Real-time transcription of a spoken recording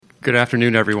Good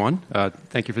afternoon, everyone.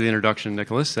 Thank you for the introduction,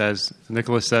 Nicholas. As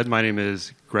Nicholas said, my name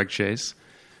is Greg Chase.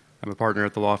 I'm a partner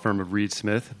at the law firm of Reed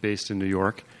Smith, based in New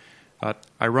York.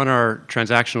 I run our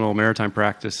transactional maritime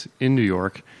practice in New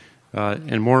York,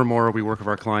 and more we work with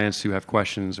our clients who have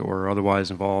questions or are otherwise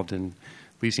involved in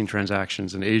leasing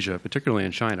transactions in Asia, particularly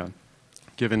in China.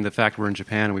 Given the fact we're in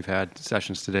Japan and we've had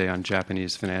sessions today on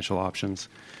Japanese financial options,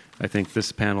 I think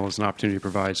this panel is an opportunity to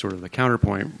provide sort of the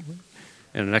counterpoint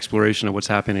and an exploration of what's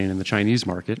happening in the Chinese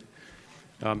market.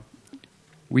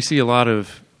 We see a lot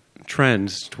of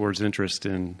trends towards interest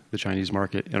in the Chinese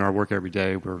market in our work every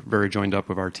day. We're very joined up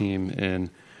with our team in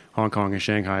Hong Kong and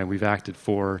Shanghai, and we've acted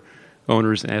for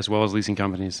owners as well as leasing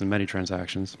companies in many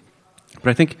transactions.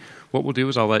 But I think what we'll do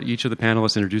is I'll let each of the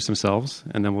panelists introduce themselves,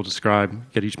 and then we'll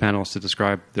get each panelist to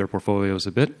describe their portfolios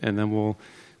a bit, and then we'll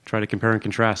try to compare and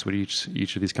contrast what each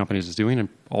of these companies is doing, and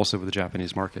also with the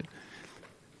Japanese market.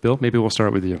 Bill, maybe we'll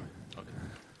start with you.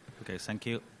 Okay, thank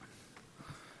you.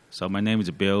 So my name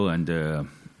is Bill, and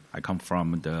I come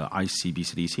from the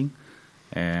ICBC Leasing.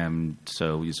 And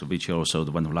so it's which also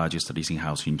one of the largest leasing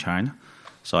houses in China.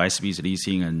 So ICBC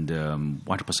Leasing and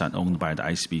 100% owned by the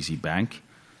ICBC Bank,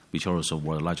 which also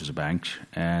was the largest bank.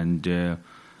 And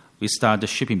we started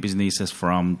shipping businesses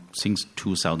since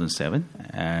 2007.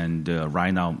 And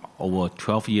right now, over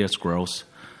 12 years growth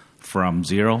from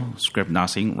zero, scrap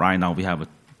nothing. Right now, we have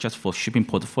just for shipping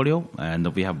portfolio, and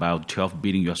we have about $12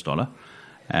 billion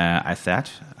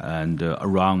asset, and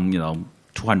around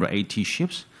 280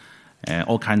 ships,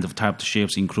 all kinds of types of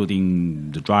ships,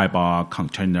 including the dry bulk,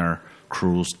 container,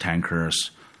 cruise, tankers,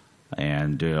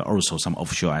 and also some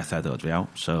offshore assets as well.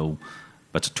 So,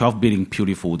 but 12 billion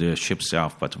purely for the ship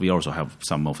itself, but we also have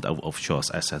some of the offshore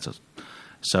assets.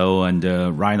 So, and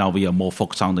right now we are more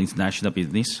focused on the international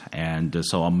business, and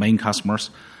so our main customers.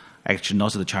 Actually,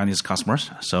 not the Chinese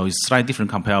customers. So it's slightly different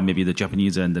compared maybe the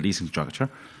Japanese and the leasing structure.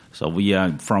 So we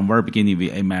are, from very beginning, we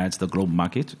aim at the global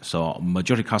market. So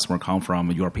majority customer come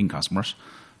from European customers.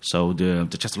 So the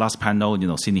just last panel,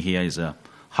 sitting here is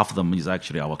half of them is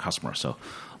actually our customers. So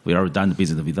we already done the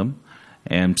business with them.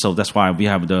 And so that's why we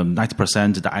have the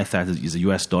 90% the asset is a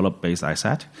US dollar based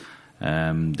asset.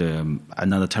 And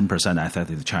another 10% asset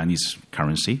is the Chinese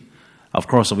currency. Of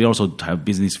course, we also have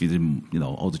business with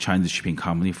all the Chinese shipping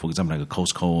company, for example, like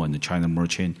COSCO and the China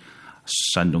Merchant,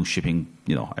 Shandong Shipping,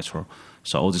 as well.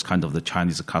 So all this kind of the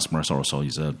Chinese customers also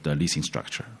is the leasing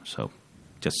structure. So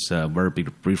just a very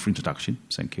brief introduction.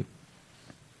 Thank you.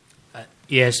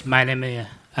 Yes, my name is,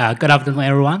 good afternoon,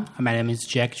 everyone. My name is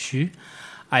Jack Xu.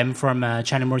 I'm from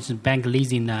China Merchant Bank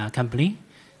Leasing Company.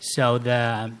 So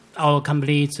our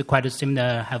company is quite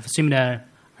similar, have similar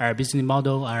business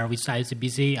model with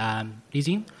ICBC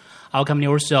Leasing. Our company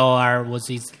also was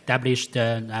established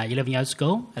 11 years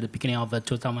ago at the beginning of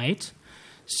 2008.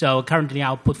 So currently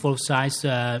our portfolio size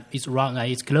is around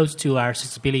it's close to our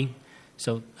 6 billion.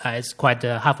 So it's quite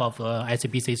half of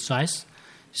ICBC's size.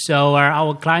 So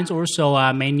our clients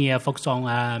also mainly focus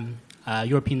on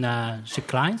European ship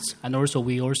clients, and also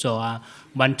we also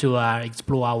want to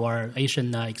explore our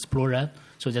Asian explorer.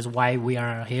 So that's why we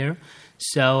are here.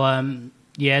 So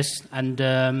yes, and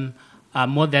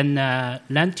more than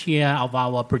 90 of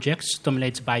our projects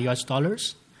dominated by US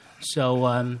dollars.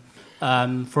 So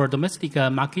for domestic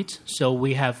market, so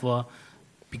we have,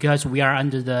 because we are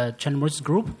under the China Merchants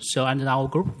Group, so under our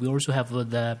group, we also have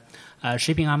the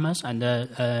shipping arms and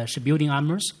the shipbuilding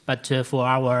arms. But for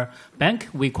our bank,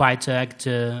 we quite act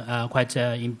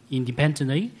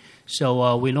independently.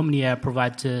 So we normally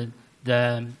provide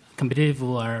the competitive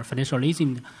or financial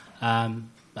leasing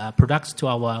products to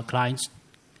our clients.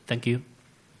 Thank you.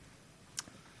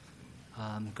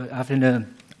 Good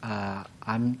afternoon.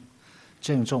 I'm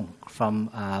Zheng Zhong from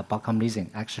Bacom Leasing.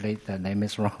 Actually, the name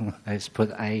is wrong. I just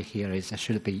put A here. It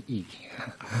should be E.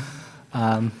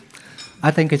 I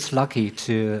think it's lucky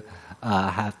to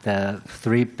have the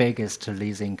three biggest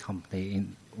leasing company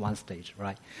in one stage,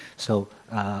 right? So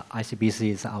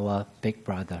ICBC is our big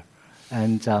brother.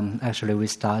 And actually, we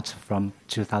start from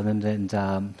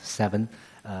 2007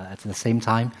 at the same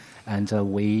time, and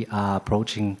we are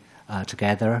approaching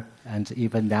together, and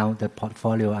even now the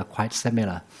portfolio are quite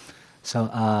similar. So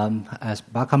as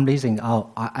Bacom Leasing,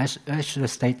 I should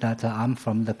state that I'm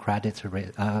from the credit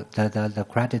the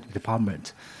credit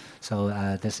department. So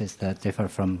this is the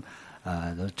different from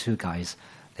the two guys.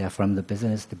 They're from the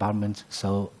business department.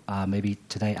 So maybe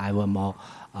today I will more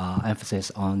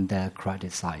emphasis on the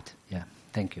credit side. Yeah,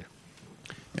 thank you.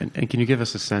 And can you give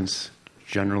us a sense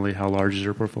generally how large is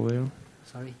your portfolio?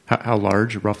 Sorry? How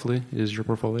large, roughly, is your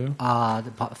portfolio?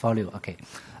 The portfolio, okay.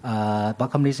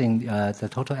 Broadcom Leasing, the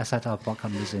total asset of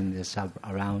Broadcom Leasing is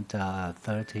around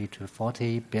 30 to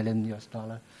 40 billion US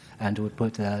dollar, and we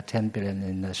put 10 billion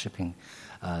in the shipping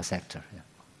sector. Yeah.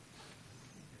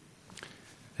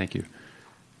 Thank you.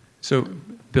 So,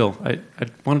 Bill, I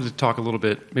wanted to talk a little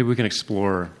bit, maybe we can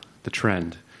explore the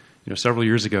trend. Several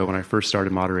years ago when I first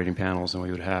started moderating panels and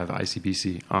we would have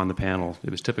ICBC on the panel, it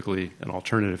was typically an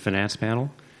alternative finance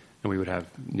panel, and we would have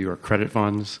New York credit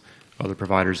funds, other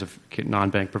providers of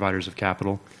non-bank providers of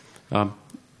capital.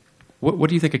 What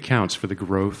do you think accounts for the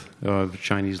growth of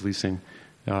Chinese leasing?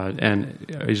 And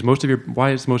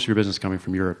why is most of your business coming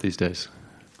from Europe these days?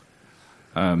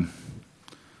 So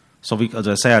as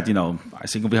I said, I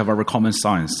think we have a very common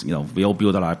science. We all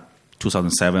built like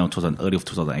 2007 or early of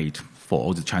 2008 for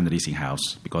all the China leasing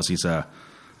house, because I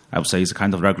would say it's a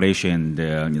kind of regulation,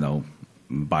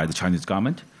 by the Chinese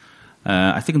government.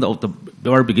 I think the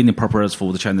very beginning purpose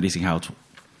for the China leasing house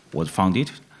was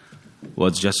founded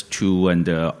was just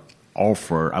to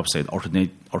offer, I would say,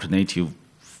 alternative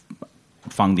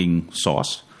funding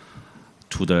source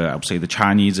to the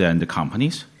Chinese and the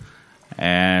companies.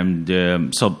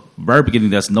 And so, very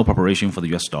beginning, there's no preparation for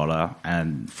the US dollar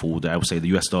and for the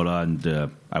US dollar and the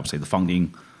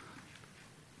funding,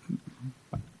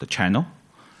 the channel.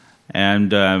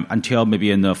 And until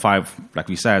maybe in like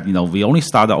we said, we only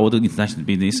started all the international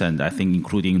business, and I think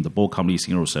including the Broadcom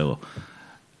leasing, also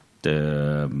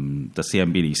the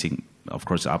CMB leasing, of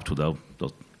course, up to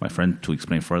my friend to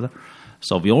explain further.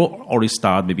 So we already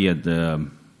started maybe at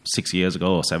 6 years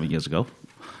ago or 7 years ago.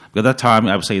 At that time,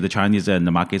 I would say the Chinese and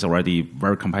the market is already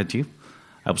very competitive.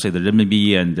 I would say the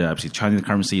renminbi and Chinese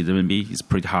currency, the renminbi, is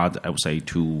pretty hard, I would say,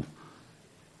 to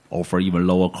offer even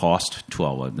lower cost to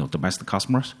our domestic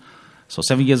customers. So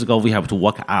 7 years ago, we have to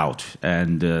work out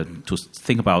and to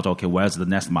think about, okay, where's the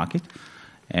next market?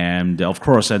 And of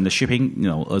course, and the shipping,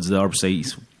 as I would say,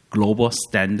 is global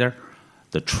standard,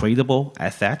 the tradable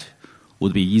asset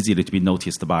would be easily to be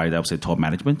noticed by, I would say, top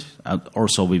management, and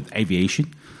also with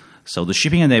aviation. So the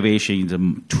shipping and aviation,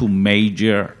 the two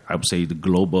major, I would say, the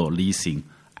global leasing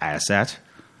asset,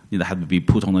 have to be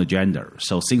put on the agenda.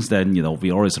 So since then, we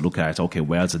always look at, okay,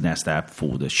 where's the next step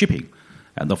for the shipping?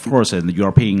 And of course, the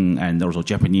European and also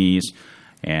Japanese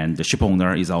and the ship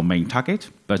owner is our main target.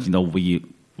 But, we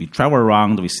travel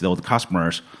around, we see all the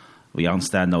customers, we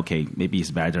understand, okay, maybe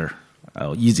it's better,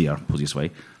 easier, put this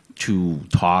way, to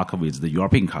talk with the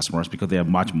European customers because they are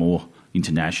much more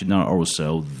international.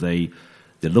 Also, they're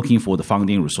looking for the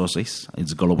funding resources.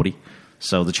 It's globally.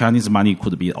 So the Chinese money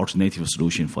could be an alternative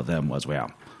solution for them as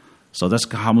well. So that's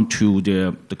come to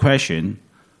the question,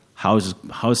 how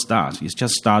it starts? It's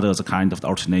just started as a kind of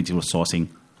alternative sourcing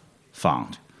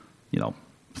fund,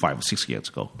 5 or 6 years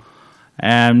ago.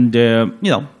 And,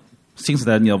 since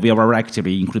then, we are very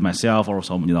actively, including myself,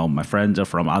 also, my friends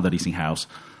from other leasing house,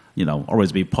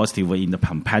 always be positive in the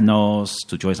panels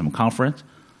to join some conference.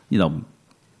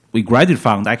 We gradually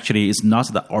found actually it's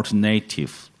not the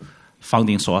alternative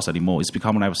funding source anymore. It's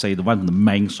become, I would say, one of the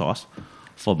main source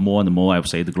for more and more, I would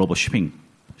say, the global ship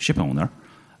owner.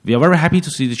 We are very happy to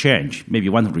see the change. Maybe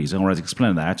one reason, I already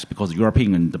explained that, because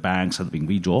European and the banks have been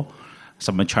withdrawn.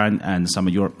 Some China and some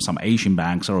Asian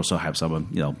banks also have some,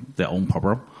 their own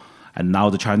problem. And now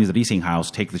the Chinese leasing house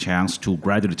take the chance to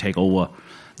gradually take over,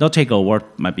 not take over,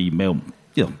 maybe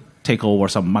take over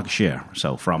some market share.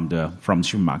 So from the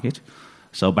shipping market.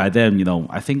 So by then,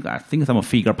 I think some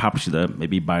figure published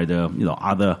maybe by the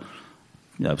other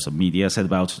some media said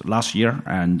about last year,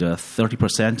 and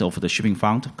 30% of the shipping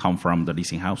fund come from the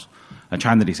leasing house,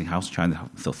 China leasing house.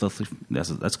 So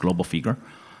that's global figure.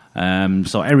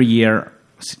 So every year,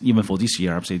 even for this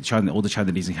year, I would say all the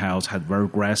China leasing house had very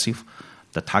aggressive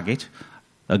the target.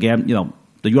 Again,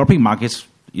 the European market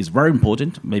is very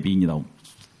important. Maybe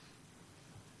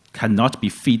cannot be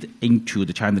fit into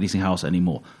the China leasing house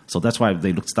anymore. So that's why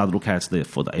they start to look at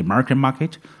for the American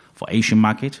market, for Asian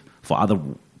market, for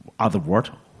other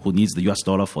world who needs the US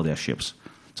dollar for their ships.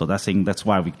 So that's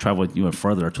why we travel even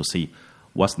further to see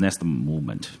what's next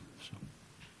movement. So.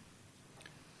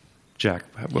 Jack,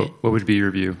 what would be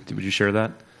your view? Would you share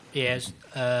that? Yes.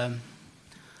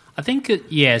 I think,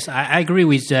 yes, I agree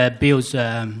with Bill's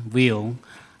view.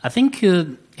 I think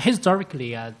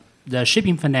historically, the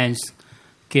shipping finance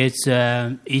is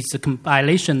a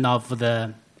compilation of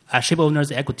the ship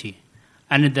owner's equity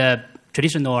and the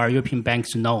traditional European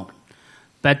banks know.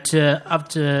 But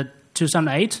after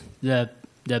 2008, the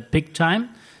big time,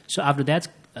 so after that,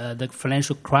 the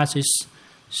financial crisis,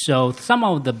 so some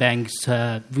of the banks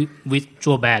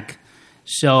withdraw back.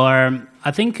 So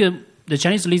I think the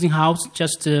Chinese leasing house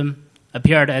just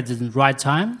appeared at the right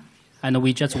time, and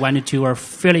we just wanted to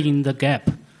fill in the gap.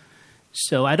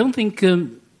 So I don't think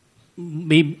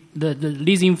maybe the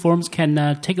leasing firms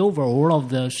can take over all of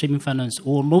the shipping finance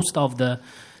or most of the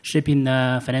shipping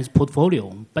finance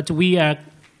portfolio. But we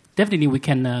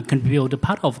can contribute a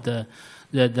part of the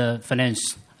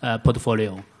finance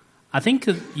portfolio. I think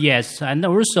yes, and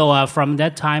also from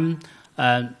that time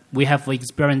we have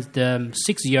experienced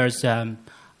 6 years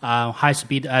high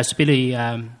speed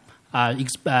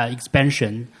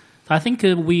expansion. I think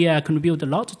we contribute a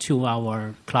lot to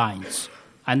our clients,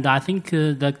 and I think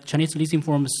the Chinese leasing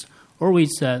firms always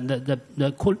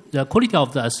the quality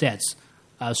of the assets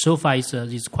so far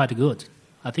is quite good.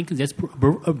 I think that's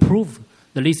proof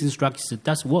the leasing structure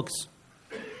does works.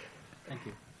 Thank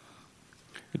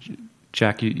you.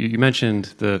 Jack, you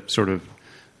mentioned the sort of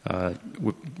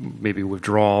maybe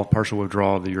partial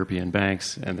withdrawal of the European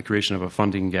banks and the creation of a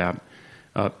funding gap.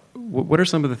 What are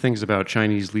some of the things about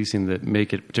Chinese leasing that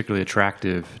make it particularly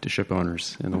attractive to ship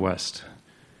owners in the West,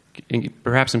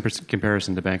 perhaps in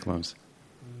comparison to bank loans?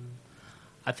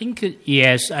 I think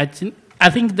yes. I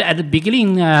think that at the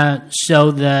beginning,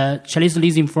 so the Chinese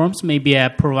leasing firms maybe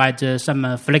provide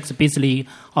some flexibility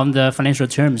on the financial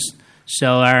terms.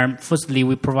 So firstly,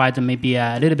 we provide maybe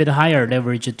a little bit higher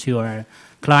leverage to our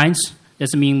clients.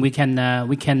 This means we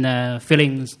can fill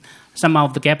in some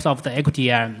of the gaps of the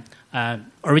equity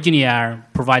originally are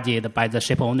provided by the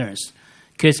ship owners.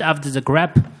 Because after the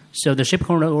grab, so the ship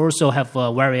owner also have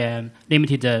very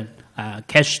limited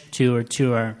cash to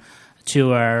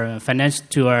finance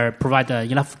to provide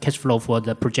enough cash flow for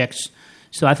the projects.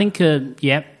 So I think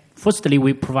firstly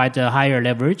we provide a higher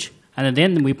leverage, and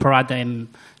then we provide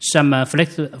some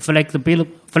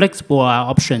flexible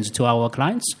options to our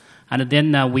clients, and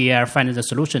then we are finding the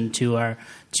solution to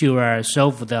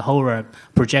solve the whole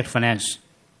project finance.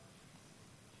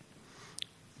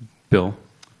 Bill,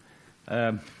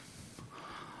 I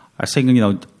think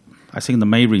the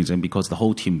main reason because the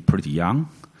whole team pretty young,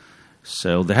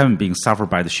 so they haven't been suffered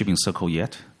by the shipping cycle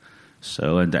yet.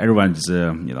 So and everyone's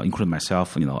including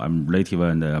myself, I'm relatively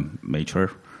and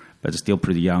mature, but still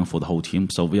pretty young for the whole team.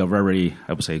 So we are very,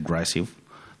 I would say, aggressive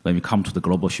when we come to the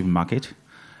global shipping market,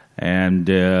 and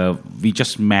we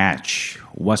just match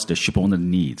what the ship owner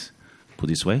needs. Put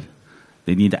this way,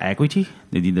 they need the equity,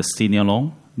 they need the senior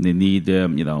loan, they need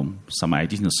some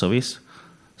additional service.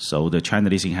 So the China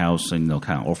leasing house can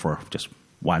offer just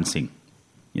one thing,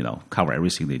 cover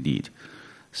everything they need.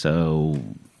 So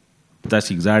that's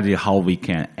exactly how we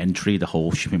can enter the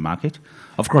whole shipping market.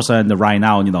 Of course, right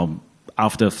now,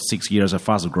 after 6 years of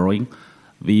fast growing,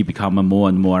 we become more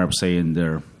and more, I would say,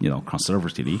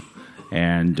 conservatively,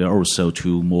 and also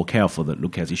to more careful to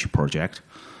look at each project.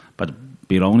 But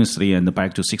honestly, and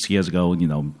back to 6 years ago,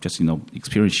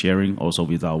 experience sharing also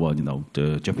with our,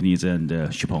 the Japanese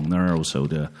and ship owner, also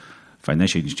the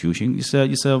financial institution. It's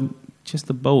just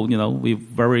a bold, we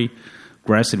very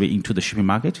aggressively into the shipping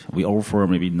market. We offer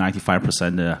maybe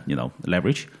 95%,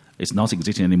 leverage. It's not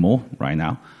existing anymore right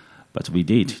now, but we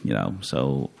did,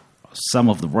 So some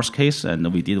of the worst case,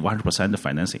 and we did 100%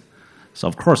 financing. So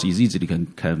of course, it's easily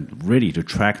can really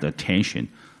attract the attention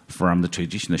from the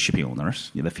traditional shipping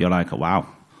owners. They feel like, wow,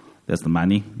 that's the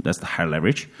money, that's the high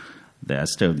leverage,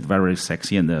 that's still very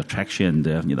sexy and the attraction,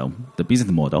 the business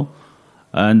model.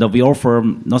 And we offer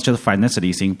not just finance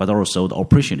leasing, but also the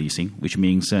operation leasing, which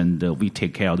means we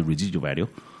take care of the residual value,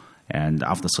 and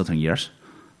after certain years.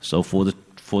 So for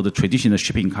the traditional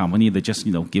shipping company, they just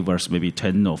give us maybe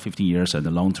 10 or 15 years and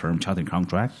a long-term chartering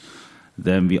contract.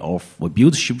 Then we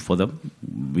build ship for them,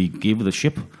 we give the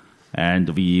ship, and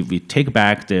we take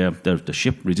back the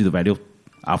ship residual value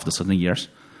after certain years.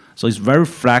 So it's very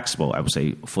flexible, I would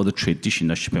say, for the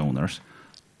traditional shipping owners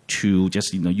to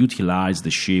just utilize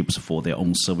the ships for their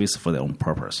own service, for their own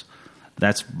purpose.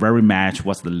 That's very much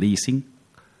what's the leasing,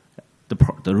 the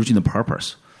original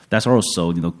purpose. That's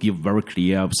also give very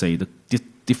clear, I would say, the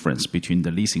difference between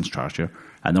the leasing structure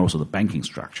and also the banking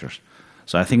structures.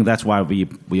 So I think that's why we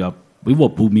were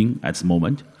booming at the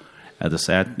moment. As I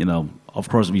said, of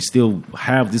course, we still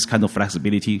have this kind of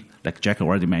flexibility, like Jack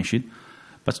already mentioned,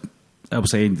 but I would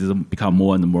say it become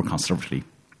more and more conservatively.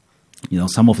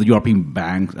 Some of the European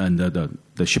banks and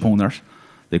the ship owners,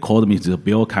 they called me the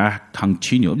bill can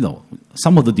continue.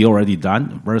 Some of the deal already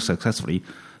done very successfully.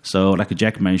 So like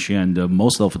Jack mentioned,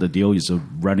 most of the deal is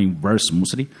running very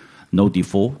smoothly, no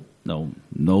default, no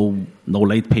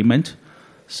late payment.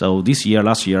 So this year,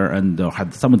 last year, and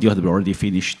some deal had already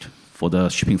finished for the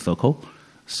shipping cycle.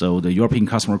 So the European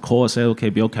customer called and said, okay,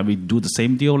 Bill, can we do the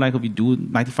same deal like we do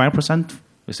 95%?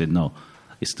 We said, no.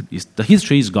 The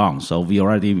history is gone. So we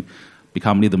already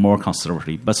become a little more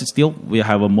conservative. But still, we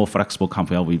have a more flexible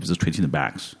company with the treating the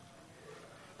banks.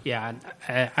 Yeah,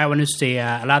 I want to say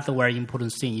another very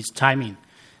important thing is timing.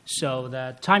 So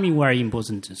the timing very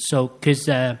important. So because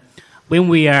when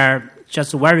we are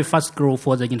just very fast grow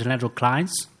for the international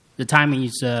clients, the timing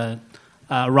is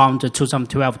around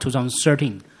 2012,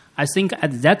 2013. I think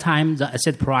at that time the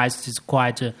asset price is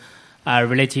quite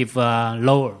relative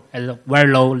lower, at a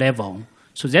very low level.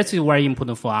 So that's very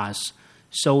important for us.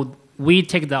 So we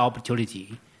take the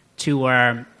opportunity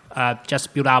to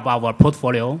just build up our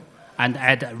portfolio and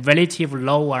at a relative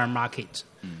lower market.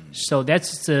 So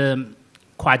that's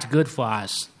quite good for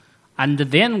us. And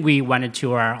then we wanted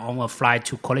to on a flight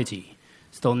to quality.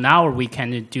 So now we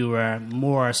can do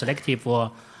more selective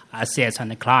assets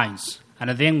and clients. And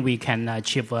then we can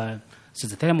achieve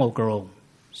sustainable growth.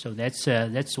 So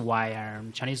that's why our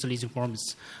Chinese leasing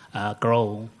firms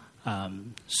grow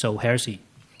so healthy.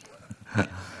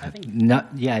 No,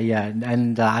 yeah,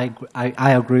 and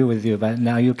I agree with you. But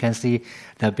now you can see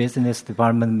the business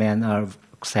department men are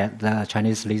said the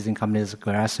Chinese leasing company is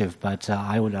aggressive, but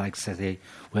I would like to say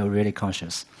we're really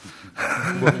conscious.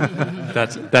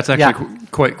 That's actually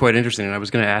quite interesting. And I was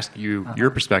going to ask you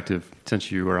your perspective,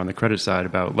 since you are on the credit side,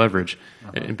 about leverage.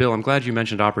 And Bill, I'm glad you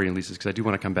mentioned operating leases because I do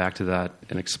want to come back to that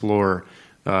and explore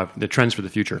the trends for the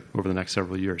future over the next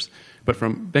several years. But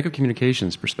from Bank of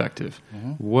Communications' perspective,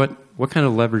 what kind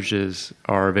of leverages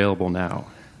are available now?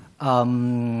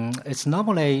 It's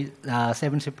normally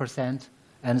 70%,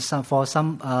 and for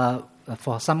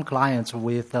some clients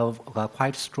with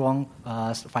quite strong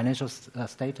financial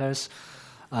status,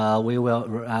 we will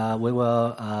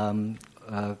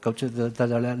go to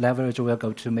the leverage will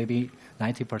go to maybe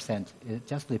 90%. It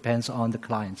just depends on the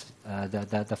clients,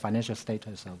 the financial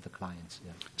status of the clients.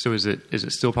 Yeah. So is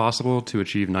it still possible to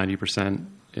achieve 90%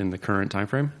 in the current time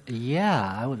frame?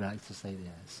 Yeah, I would like to say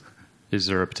yes. Is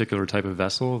there a particular type of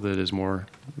vessel that is more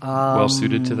well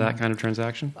suited to that kind of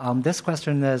transaction? This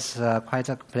question is quite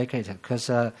complicated because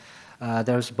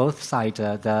there's both sides,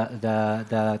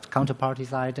 the counterparty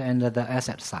side and the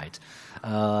asset side.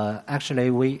 Actually,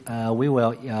 we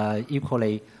will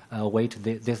equally weight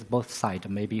this both sides,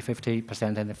 maybe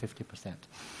 50% and 50%.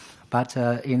 But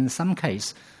in some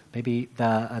case, maybe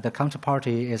the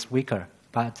counterparty is weaker,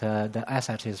 but the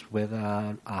asset is with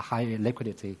a high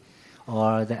liquidity,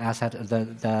 or the asset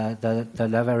the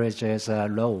leverage is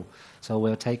low. So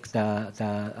we'll take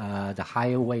the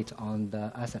higher weight on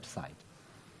the asset side.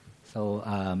 So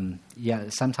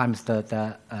sometimes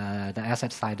the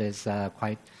asset side is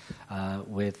quite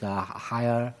with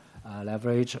higher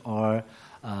leverage or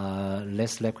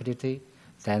less liquidity.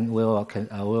 Then we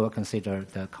will consider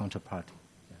the counterparty.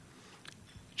 Yeah.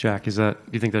 Jack, do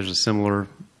you think there's a similar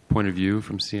point of view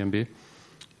from CMB?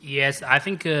 Yes, I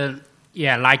think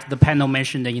like the panel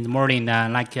mentioned in the morning,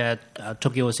 like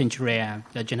Tokyo Century,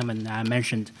 the gentleman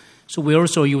mentioned. So we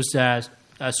also use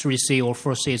 3C or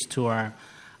 4Cs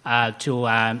to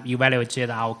evaluate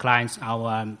our clients,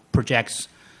 our projects.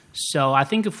 So I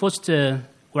think first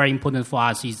very important for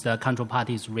us is the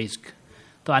counterparty's risk.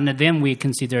 So, and then we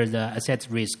consider the asset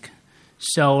risk.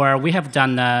 So we have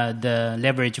done the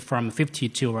leverage from 50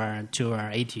 to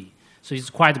 80. So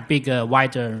it's quite a big,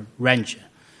 wider range.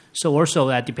 So also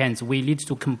that depends. We need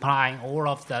to combine all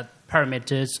of the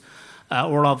parameters,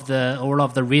 all of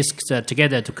the risks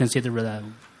together to consider the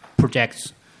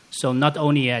projects. So not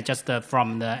only just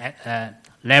from the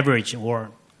leverage or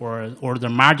the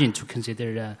margin to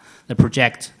consider the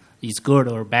project is good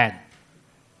or bad.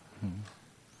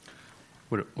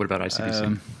 What about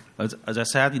ICBC? As I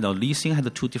said, leasing has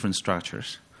two different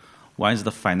structures. One is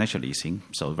the financial leasing,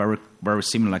 so very very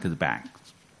similar like the bank.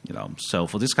 So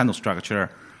for this kind of structure,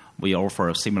 we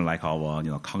offer similar like our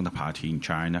counterparty in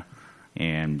China,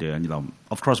 and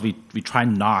of course we try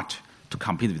not to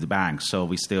compete with the banks. So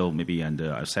we still maybe, and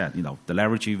I said the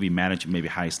leverage we manage maybe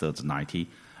highest is 90,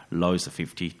 lowest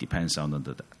 50, depends on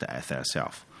the asset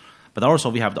itself. But also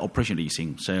we have the operation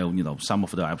leasing. So some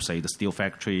of I would say the steel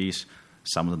factories,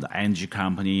 some of the energy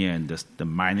company and the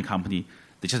mining company,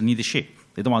 they just need the ship.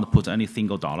 They don't want to put any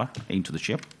single dollar into the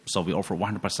ship. So we offer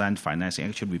 100% financing.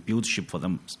 Actually, we build ship for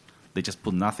them. They just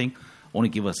put nothing, only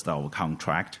give us our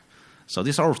contract. So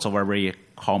this is also a very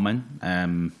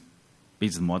common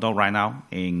business model right now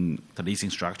in the leasing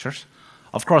structures.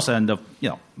 Of course, and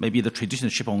maybe the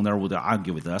traditional ship owner would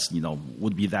argue with us,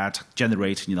 would be that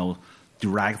generate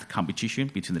direct competition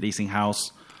between the leasing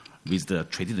house with the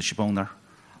traditional ship owner.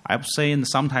 I would say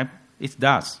sometimes it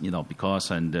does,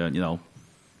 because I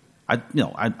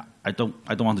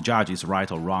don't want to judge it's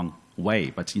right or wrong way,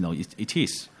 but it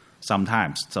is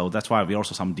sometimes. So that's why we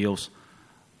also some deals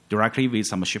directly with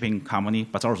some shipping company,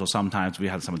 but also sometimes we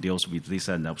have some deals with this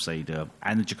and say the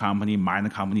energy company,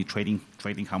 mining company, trading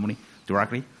company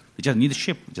directly. They just need to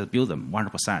ship, just build them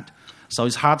 100%. So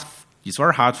it's hard. It's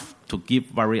very hard to give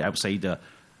very, I would say, the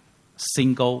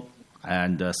single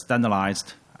and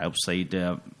standardized, I would say,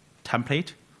 the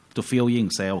template to fill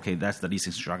in. Say, okay, that's the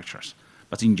leasing structures.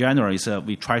 But in general,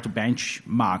 we try to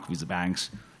benchmark with the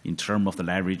banks in terms of the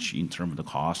leverage, in terms of the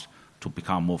cost, to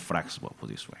become more flexible. Put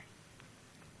this way.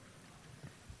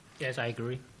 Yes, I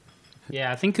agree.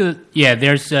 Yeah, I think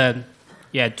there's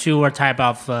two type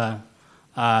of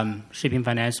shipping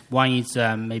finance. One is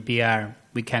maybe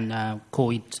we can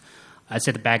call it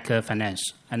asset-backed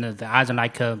finance, and the other,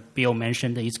 like Bill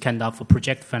mentioned, is kind of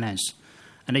project finance.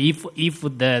 And if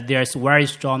there's very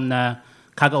strong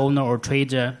cargo owner or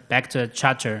trader backed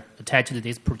charter attached to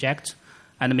this project,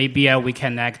 and maybe we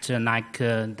can act like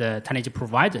the tonnage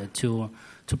provider to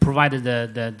provide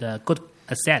the good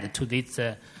asset to this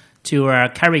to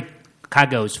carry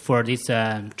cargoes for these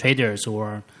traders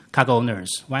or cargo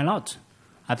owners. Why not?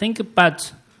 I think,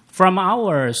 but from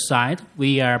our side,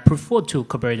 we prefer to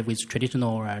cooperate with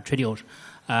traditional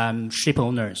ship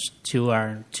owners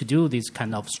to do this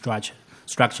kind of structure.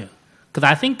 Because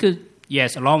I think,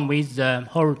 yes, along with the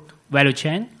whole value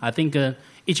chain, I think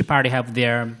each party have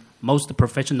their most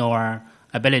professional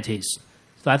abilities.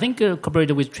 So I think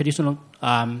cooperate with traditional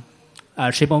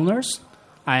ship owners,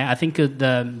 I think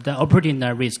the operating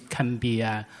risk can be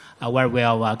very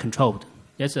well controlled.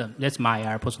 That's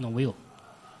my personal view.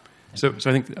 So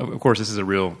I think, of course, this is a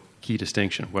real key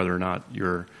distinction, whether or not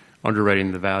you're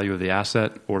underwriting the value of the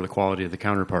asset or the quality of the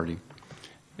counterparty.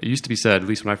 It used to be said, at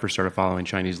least when I first started following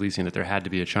Chinese leasing, that there had to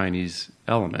be a Chinese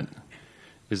element.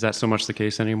 Is that so much the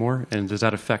case anymore? And does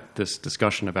that affect this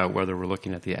discussion about whether we're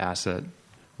looking at the asset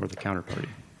or the counterparty?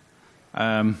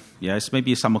 Yes,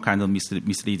 maybe some kind of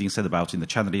misleading said about in the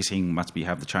China leasing must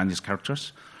have the Chinese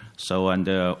characters. So, and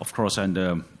of course,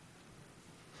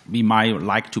 we might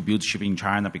like to build shipping in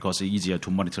China because it's easier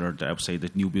to monitor,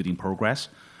 the new building progress.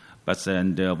 But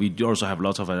then we do also have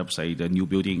lots of, the new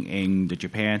building in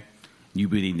Japan, new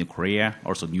building in Korea,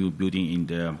 also new building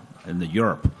in the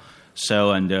Europe.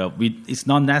 So, and it's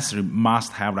not necessarily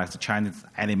must have like the Chinese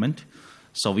element.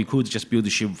 So we could just build a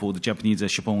ship for the Japanese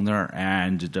ship owner,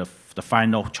 and the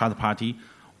final charter party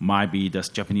might be the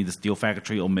Japanese steel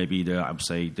factory, or maybe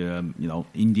the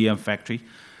Indian factory.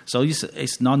 So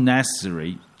it's not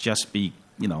necessary just be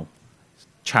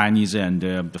Chinese and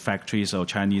the factories or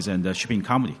Chinese and the shipping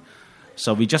company.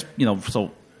 So we just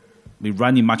so we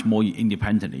running much more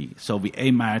independently. So we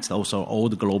aim at also all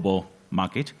the global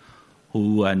market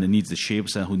who needs the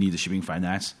ships and who need the shipping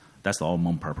finance. That's our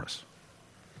main purpose.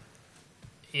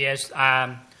 Yes.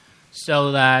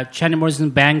 So the China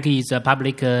Merchants Bank is a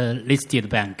public listed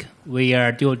bank. We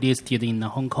are dual listed in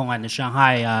Hong Kong and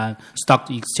Shanghai Stock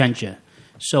Exchange.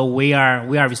 So we are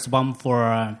responsible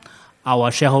for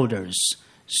our shareholders.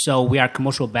 So we are a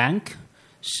commercial bank.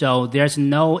 So there's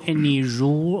no any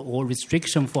rule or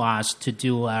restriction for us to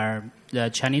do the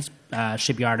Chinese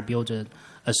shipyard build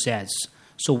assets.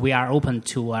 So we are open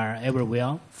to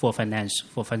everywhere for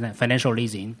financial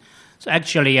leasing. So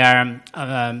actually,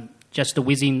 just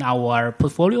within our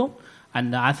portfolio,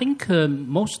 and I think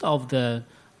most of the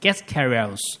gas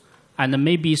carriers and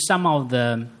maybe some of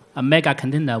the mega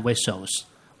container vessels,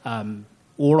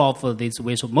 most of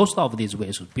these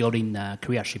vessels built in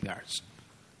Korea shipyards,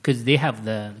 because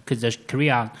the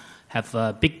Korea have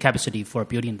a big capacity for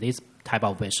building this type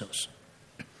of vessels.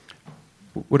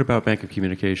 What about Bank of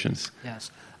Communications? Yes,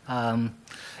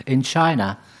 in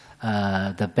China,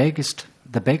 the biggest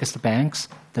banks,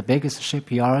 the biggest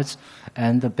shipyards,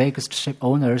 and the biggest ship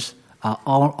owners are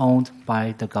all owned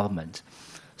by the government.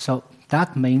 So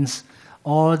that means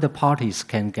all the parties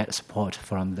can get support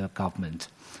from the government.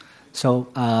 So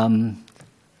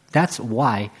that's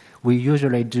why we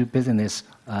usually do business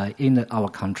in our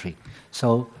country.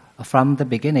 So from the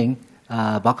beginning,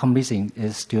 Bacom Leasing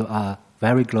is still a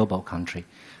very global country,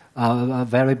 a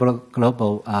very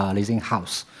global leasing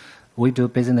house. We do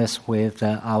business with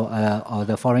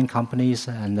the foreign companies,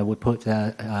 and we put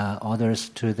orders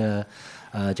to the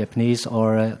Japanese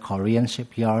or Korean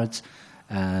shipyards,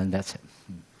 and that's it.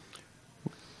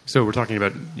 So we're talking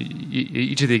about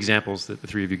each of the examples that the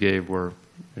three of you gave were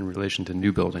in relation to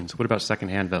new buildings. What about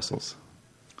second-hand vessels?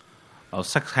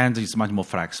 Second-hand is much more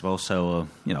flexible. So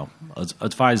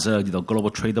advise global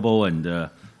tradable, and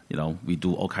we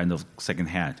do all kind of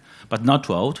second-hand, but not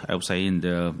too old. I would say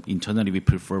internally we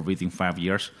prefer within 5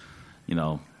 years.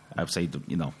 I would say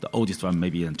the oldest one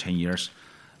maybe in 10 years.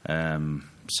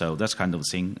 So that's kind of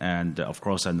thing. And of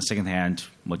course, and the second-hand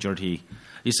majority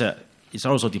is it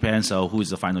also depends on who is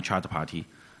the final charter party.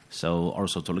 So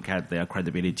also to look at their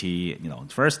credibility.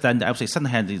 First, then I would say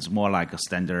second-hand is more like a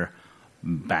standard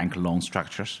bank loan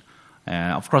structures.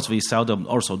 Of course, we seldom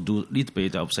also do a little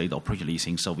bit of, say, the operation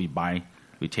leasing. So we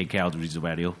take care of the residual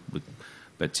value.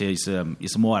 But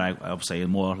it's more like, I would say,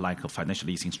 more like a financial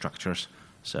leasing structures.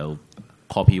 So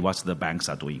copy what the banks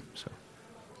are doing. So.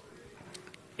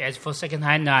 Yes, for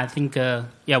second-hand, I think,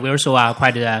 we also are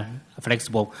quite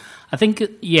flexible. I think,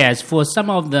 yes, for some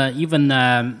of the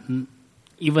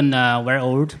even very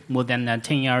old, more than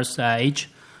 10 years age,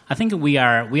 I think we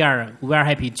are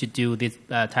happy to do this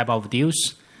type of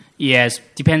deals. Yes,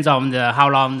 depends on how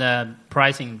long the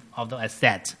pricing of the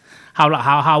asset,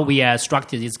 how we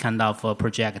structure this kind of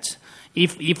project.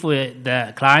 If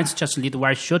the clients just need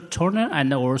very short tenure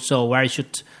and also very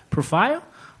short profile,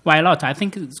 why not? I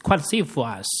think it's quite safe for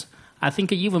us. I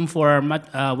think even for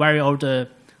very old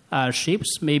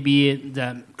ships, maybe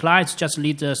the clients just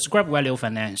need scrap value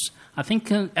finance. I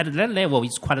think at that level,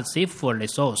 it's quite safe for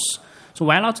lessors. So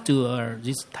why not do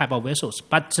this type of vessels?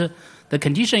 But the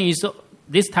condition is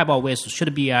this type of vessels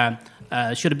should be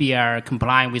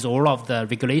complying with all of the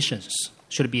regulations.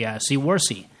 Should be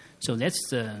seaworthy. So that's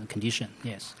the condition.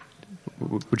 Yes.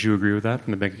 Would you agree with that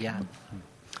from the bank? Yeah.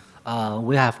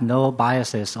 We have no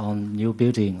biases on new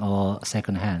building or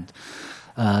second-hand.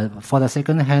 For the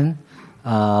second-hand,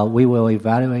 we will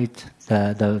evaluate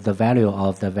the value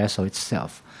of the vessel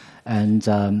itself. And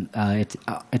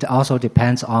it also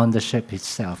depends on the ship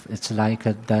itself. It's like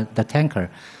the tanker.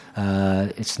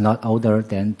 It's not older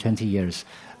than 20 years,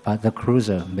 but the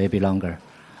cruiser may be longer.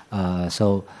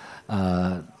 So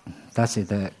that's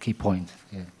the key point.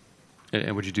 Yeah.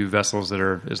 And would you do vessels that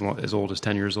are as old as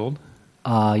 10 years old?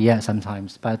 Yeah,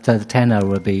 sometimes. But the tenor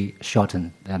will be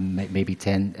shortened, maybe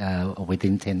 10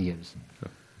 within 10 years.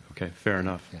 Okay, fair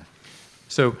enough. Yeah.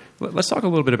 So let's talk a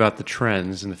little bit about the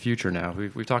trends in the future now.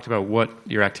 We've talked about what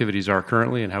your activities are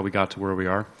currently and how we got to where we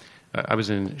are. I was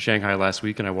in Shanghai last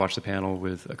week and I watched the panel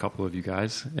with a couple of you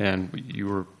guys, and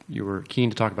you were keen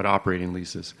to talk about operating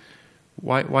leases.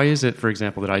 Why is it, for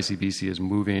example, that ICBC is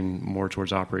moving more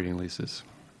towards operating leases?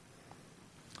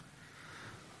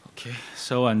 Okay,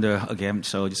 so again,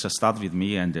 so just start with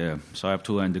me, and so I have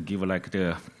to give like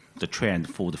the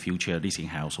trend for the future leasing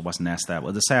house. So what's the next step?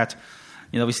 As I said,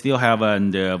 we still have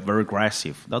very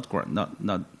aggressive, not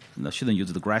shouldn't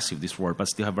use the aggressive this word, but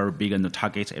still have very big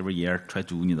target every year. Try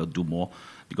to do more,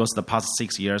 because the past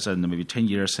 6 years and maybe 10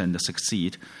 years and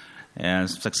succeed and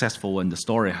successful, and the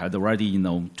story had already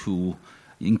to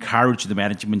encourage the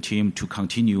management team to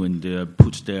continue and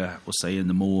put the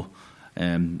more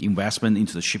investment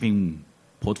into the shipping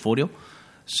portfolio.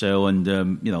 So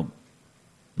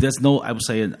there's no, I would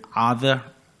say, other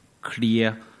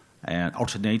clear and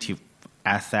alternative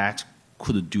asset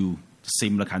could do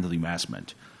similar kind of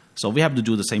investment. So we have to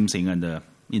do the same thing, and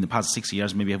in the past 6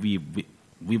 years, maybe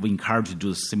we were encouraged to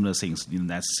do similar things in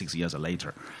the next 6 years or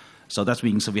later. So that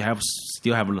means we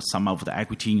still have some of the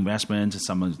equity investment,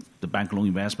 some of the bank loan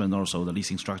investment, also the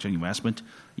leasing structure investment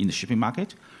in the shipping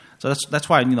market. So that's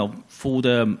why for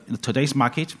today's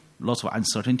market, lots of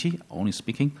uncertainty. Only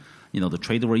speaking, the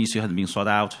trade war issue has been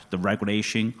sorted out, the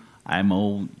regulation,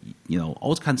 IMO,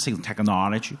 all kinds of things,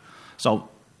 technology. So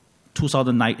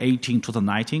 2018,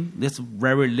 2019, there's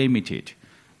very limited,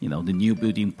 the new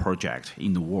building project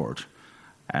in the world.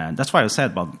 And that's why I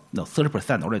said about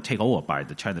 30% already take over by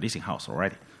the China leasing house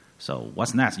already. So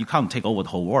what's next? You can't take over the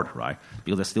whole world, right?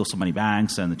 Because there's still so many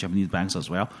banks and the Japanese banks as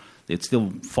well. They still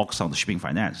focus on the shipping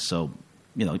finance. So,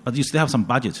 but you still have some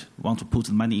budget. You want to put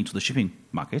the money into the shipping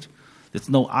market. There's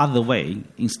no other way.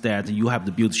 Instead, you have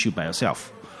to build the ship by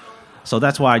yourself. So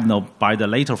that's why, by the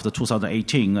later of the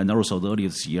 2018 and also the earlier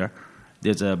this year,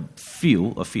 there's a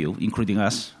few, including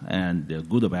us, and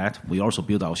good or bad, we also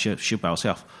build our ship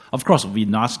ourselves. Of course, we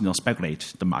not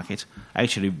speculate the market.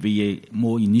 Actually, we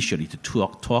more initially to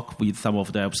talk with some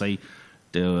of the, I would say,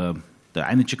 the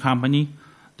energy company,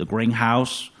 the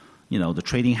greenhouse, the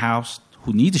trading house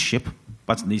who need a ship,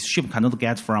 but this ship cannot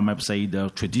get from, I would say, the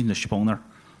traditional ship owner.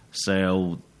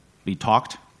 So we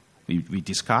talked, we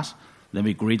discussed, then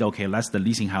we agreed, okay, let's the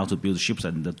leasing house to build ships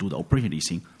and do the operation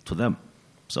leasing to them.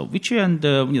 So which and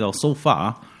so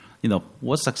far,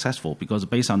 was successful, because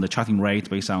based on the charting rate,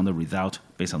 based on the result,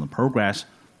 based on the progress,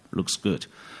 looks good.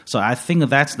 So I think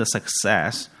that's the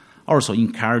success. Also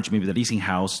encourage maybe the leasing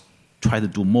house try to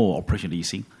do more operation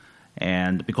leasing,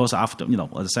 and because after as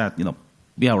I said,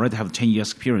 we already have 10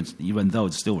 years experience, even though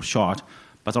it's still short,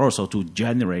 but also to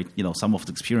generate some of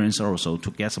the experience, also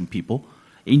to get some people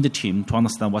in the team to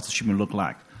understand what the shipping look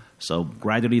like. So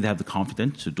gradually they have the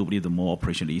confidence to do the more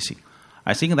operation leasing.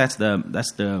 I think that's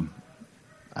the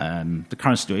the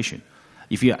current situation.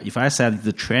 If I said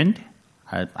the trend,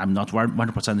 I'm not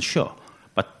 100% sure.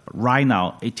 But right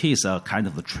now, it is a kind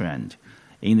of the trend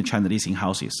in the China leasing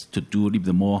houses to do a little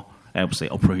bit more, I would say,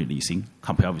 operating leasing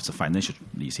compared with the financial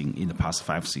leasing in the past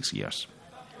 5-6 years.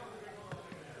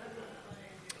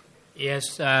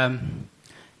 Yes. I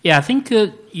think,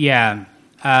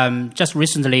 just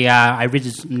recently I read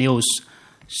this news.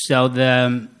 So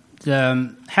the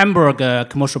Hamburg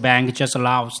Commercial Bank just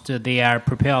announced they are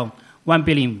preparing 1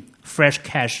 billion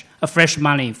fresh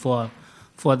money for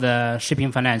the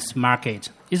shipping finance market.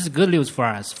 This is good news for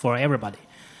us, for everybody.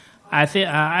 I think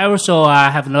I also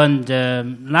have learned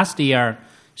last year,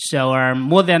 so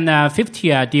more than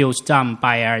 50 deals done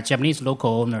by our Japanese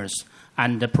local owners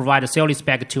and provide a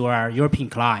sale-leaseback to our European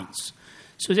clients.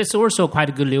 So that's also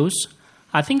quite good news.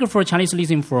 I think for Chinese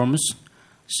leasing firms,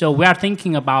 so we are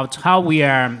thinking about how we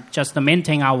are just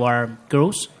maintain our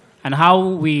growth and how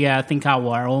we think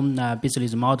our own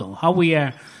business model, how we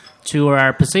are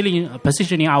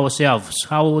positioning ourselves,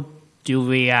 how do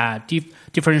we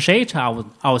differentiate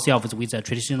ourselves with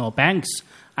traditional banks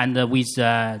and with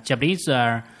Japanese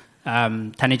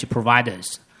tonnage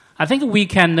providers. I think we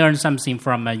can learn something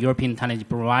from European tonnage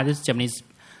providers, Japanese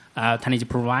tonnage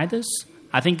providers.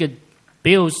 I think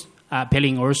Bill's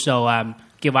appealing also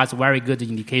give us very good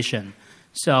indication.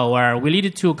 So we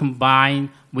need to combine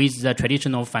with the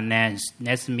traditional finance.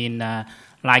 That means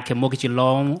like a mortgage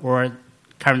loan or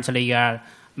currently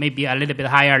maybe a little bit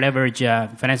higher leverage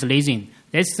finance leasing.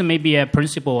 This may be a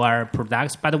principal or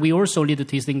products, but we also need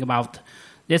to think about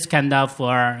this kind of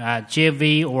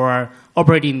JV or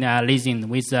operating leasing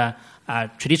with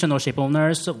traditional ship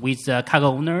owners, with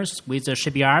cargo owners, with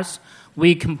shipyards.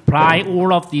 We comply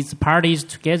all of these parties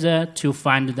together to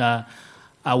find the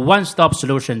one-stop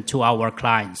solution to our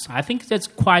clients. I think that's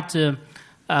quite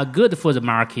good for the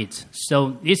market.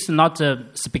 So it's not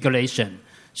speculation.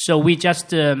 So we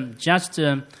just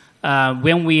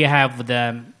when we have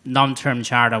the long-term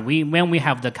charter, when we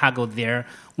have the cargo there,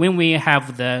 when we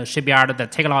have the shipyard, the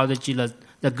technology,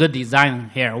 the good design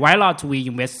here, why not we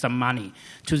invest some money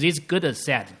to this good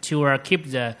asset to keep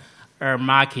the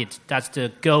market just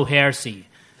go healthy?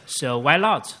 So why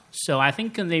not? So I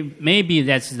think maybe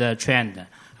that's the trend.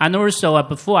 And also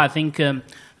before, I think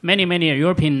many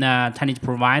European tonnage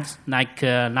providers like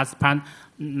last panel,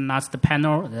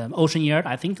 Ocean Yard,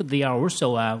 I think they are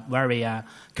also very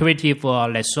creative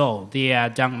lessor. They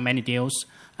have done many deals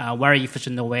very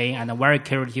efficient way and a very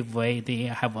creative way. They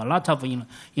have a lot of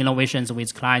innovations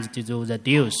with clients to do the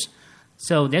deals.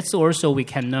 So that's also we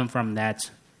can learn from that.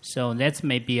 So that's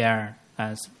maybe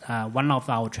one of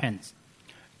our trends.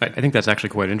 I think that's actually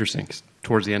quite interesting.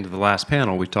 Towards the end of the last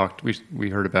panel, we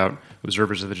heard about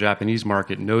observers of the Japanese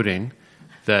market noting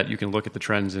that you can look at the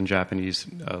trends in Japanese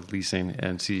leasing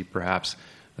and see perhaps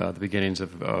the beginnings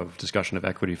of discussion of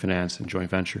equity finance and joint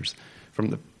ventures. From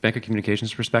the Bank of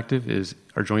Communications perspective,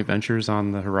 are joint ventures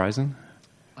on the horizon?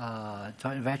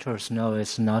 Joint ventures, no,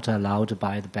 it's not allowed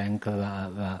by the bank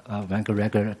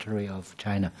regulatory of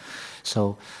China.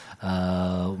 So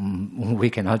we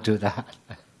cannot do that,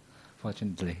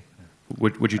 fortunately.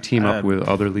 Would you team up with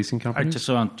other leasing companies? I just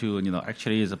want to,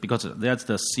 actually, is because that's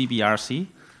the CBRC,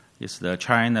 it's the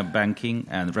China Banking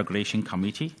and Regulation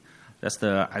Committee. That's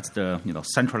at the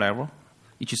central level.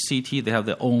 Each city they have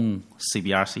their own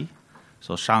CBRC.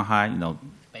 So Shanghai,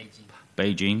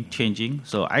 Beijing, Tianjin.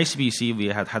 So ICBC we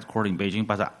have headquartered in Beijing,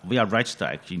 but we are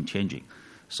registered in Tianjin.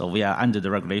 So we are under the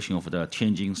regulation of the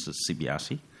Tianjin's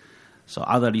CBRC. So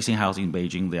other leasing houses in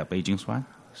Beijing, they are Beijing's one.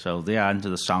 So they are under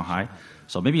the Shanghai.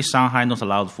 So maybe Shanghai not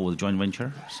allowed for the joint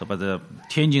venture. So, but the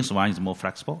Tianjin's one is more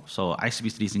flexible. So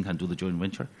ICBC leasing can do the joint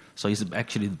venture. So it's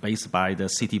actually based by the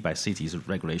city by city's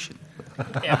regulation.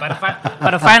 Yeah,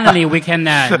 but finally we can.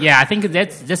 I think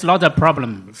that's not a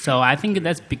problem. So I think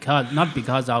that's not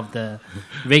because of the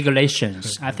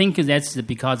regulations. I think that's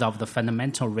because of the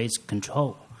fundamental risk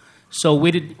control. So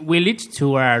we need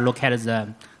to look at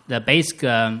the basic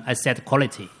asset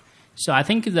quality. So I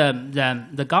think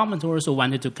the government also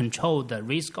wanted to control the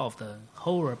risk of the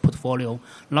whole portfolio,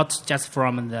 not just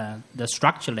from the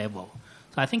structure level.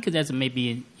 So I think that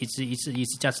maybe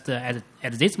it's just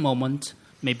at this moment,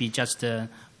 maybe just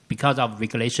because of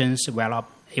regulations, we are not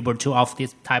able to offer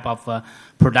this type of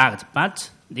product. But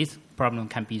this problem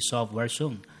can be solved very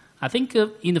soon. I think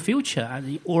in the future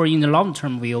or in the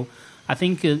long-term view, I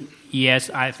think yes,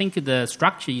 I think the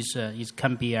structure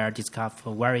can be discussed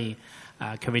very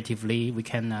creatively. We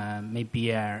can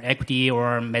maybe equity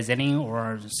or mezzanine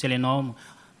or selling.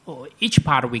 Each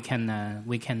part we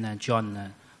can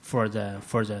join for the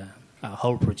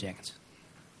whole project.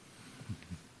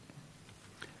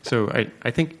 So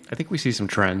I think we see some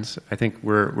trends. I think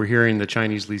we're hearing that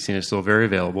Chinese leasing is still very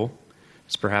available.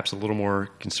 It's perhaps a little more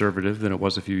conservative than it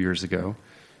was a few years ago.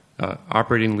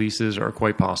 Operating leases are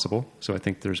quite possible, so I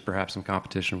think there's perhaps some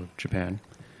competition with Japan.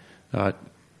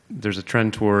 There's a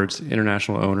trend towards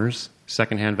international owners.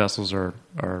 Secondhand vessels are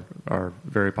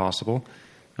very possible,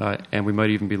 and we might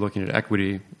even be looking at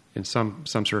equity in some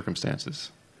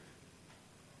circumstances.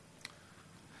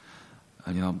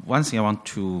 One thing I want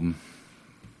to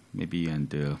maybe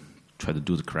try to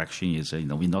do the correction is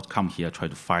we not come here try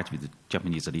to fight with the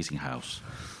Japanese leasing house.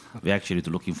 We're actually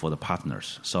looking for the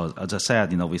partners. So as I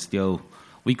said,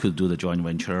 we could do the joint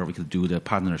venture, we could do the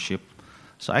partnership.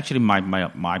 So actually,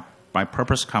 my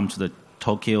purpose comes to the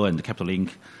Tokyo and the Capital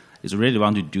Link is really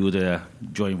want to do the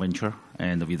joint venture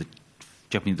and with the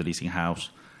Japanese leasing house,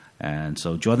 and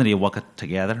so jointly work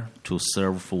together to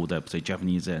serve for the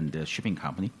Japanese and the shipping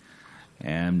company,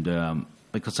 and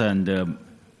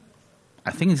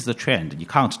I think it's the trend. You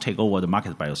can't take over the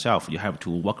market by yourself. You have to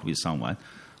work with someone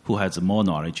who has more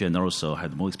knowledge and also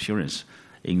has more experience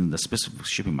in the specific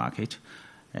shipping market.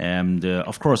 And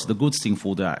of course, the good thing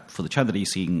for the China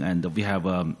leasing, and we have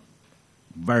a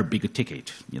very big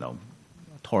ticket,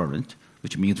 tolerant,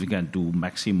 which means we can do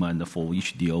maximum for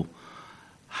each deal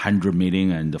 100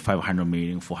 million and 500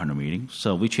 million, 400 million.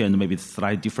 So which maybe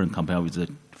slightly different compared with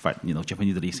the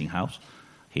Japanese leasing house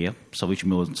here. So which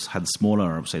means had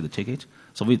smaller, say, the ticket.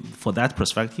 So for that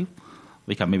perspective,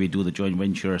 we can maybe do the joint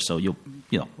venture. So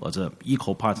as an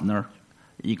equal partner,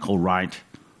 equal right,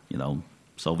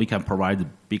 so we can provide a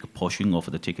big portion of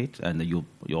the ticket, and you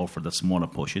offer the smaller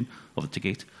portion of the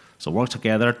ticket. So work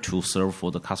together to serve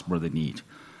for the customer they need.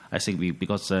 I think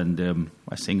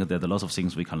I think there are lots of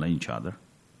things we can learn each other.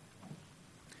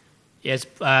 Yes,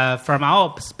 from our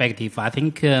perspective, I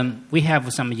think we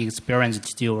have some experience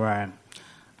to do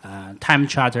time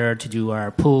charter, to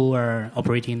do pool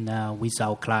operating with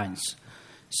our clients.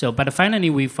 So, but finally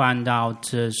we found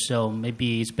out, so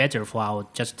maybe it's better for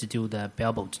just to do the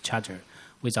bareboat charter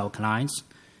with our clients.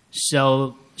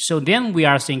 So then we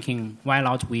are thinking, why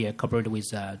not we cooperate with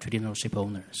traditional ship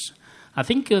owners? I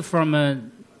think from a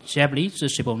Japanese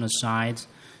ship owner side,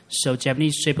 so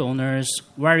Japanese ship owners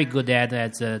very good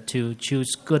at to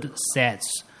choose good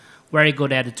sets, very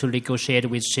good at to negotiate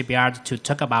with shipyard to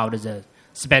talk about the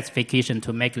specification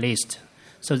to make list.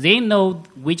 So they know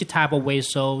which type of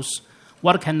vessels,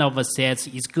 what kind of assets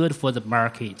is good for the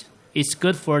market, it's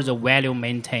good for the value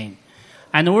maintained.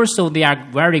 And also they are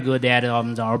very good at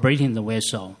operating the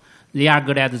vessel. They are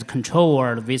good at the control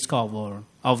or the risk of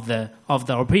the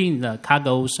operating the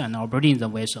cargoes and operating the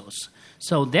vessels.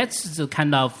 So that's the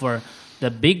kind of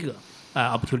the big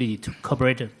opportunity to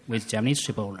cooperate with Japanese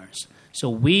ship owners. So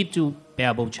we do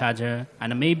bareboat charter,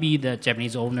 and maybe the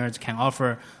Japanese owners can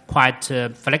offer quite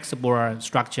flexible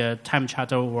structure, time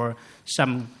charter, or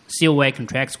some COA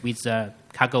contracts with the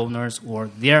cargo owners or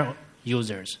their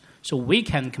users. So we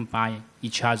can combine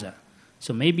each other.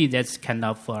 So maybe that's kind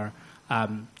of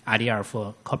idea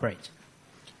for corporate.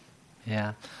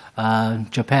 Yeah.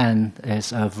 Japan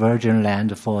is a virgin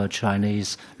land for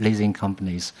Chinese leasing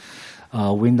companies.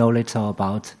 We know little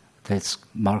about this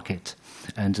market,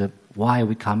 and why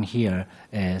we come here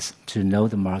is to know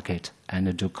the market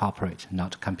and to cooperate,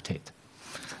 not compete.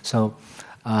 So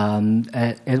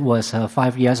it was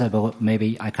 5 years ago,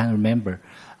 maybe I can't remember,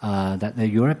 that the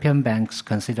European banks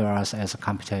consider us as a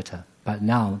competitor, but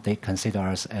now they consider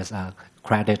us as a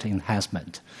credit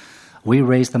enhancement. We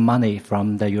raise the money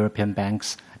from the European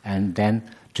banks and then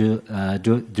do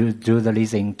the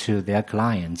leasing to their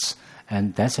clients.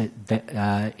 And that's it.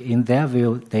 In their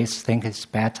view, they think it's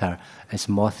better, it's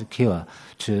more secure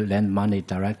to lend money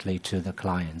directly to the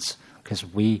clients because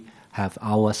we have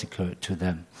our security to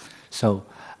them. So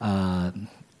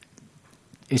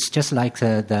it's just like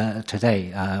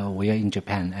today we are in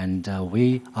Japan, and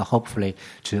we are hopefully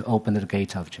to open the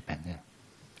gate of Japan. Yeah.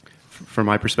 From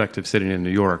my perspective, sitting in New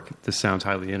York, this sounds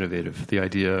highly innovative. The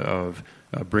idea of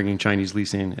bringing Chinese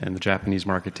leasing and the Japanese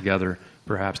market together,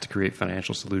 perhaps to create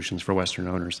financial solutions for Western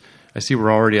owners. I see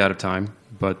we're already out of time,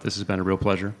 but this has been a real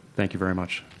pleasure. Thank you very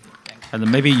much. And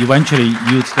maybe eventually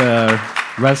use the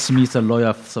Red Smith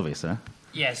lawyer service, huh?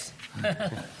 Yes.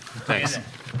 Thanks.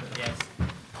 Yes.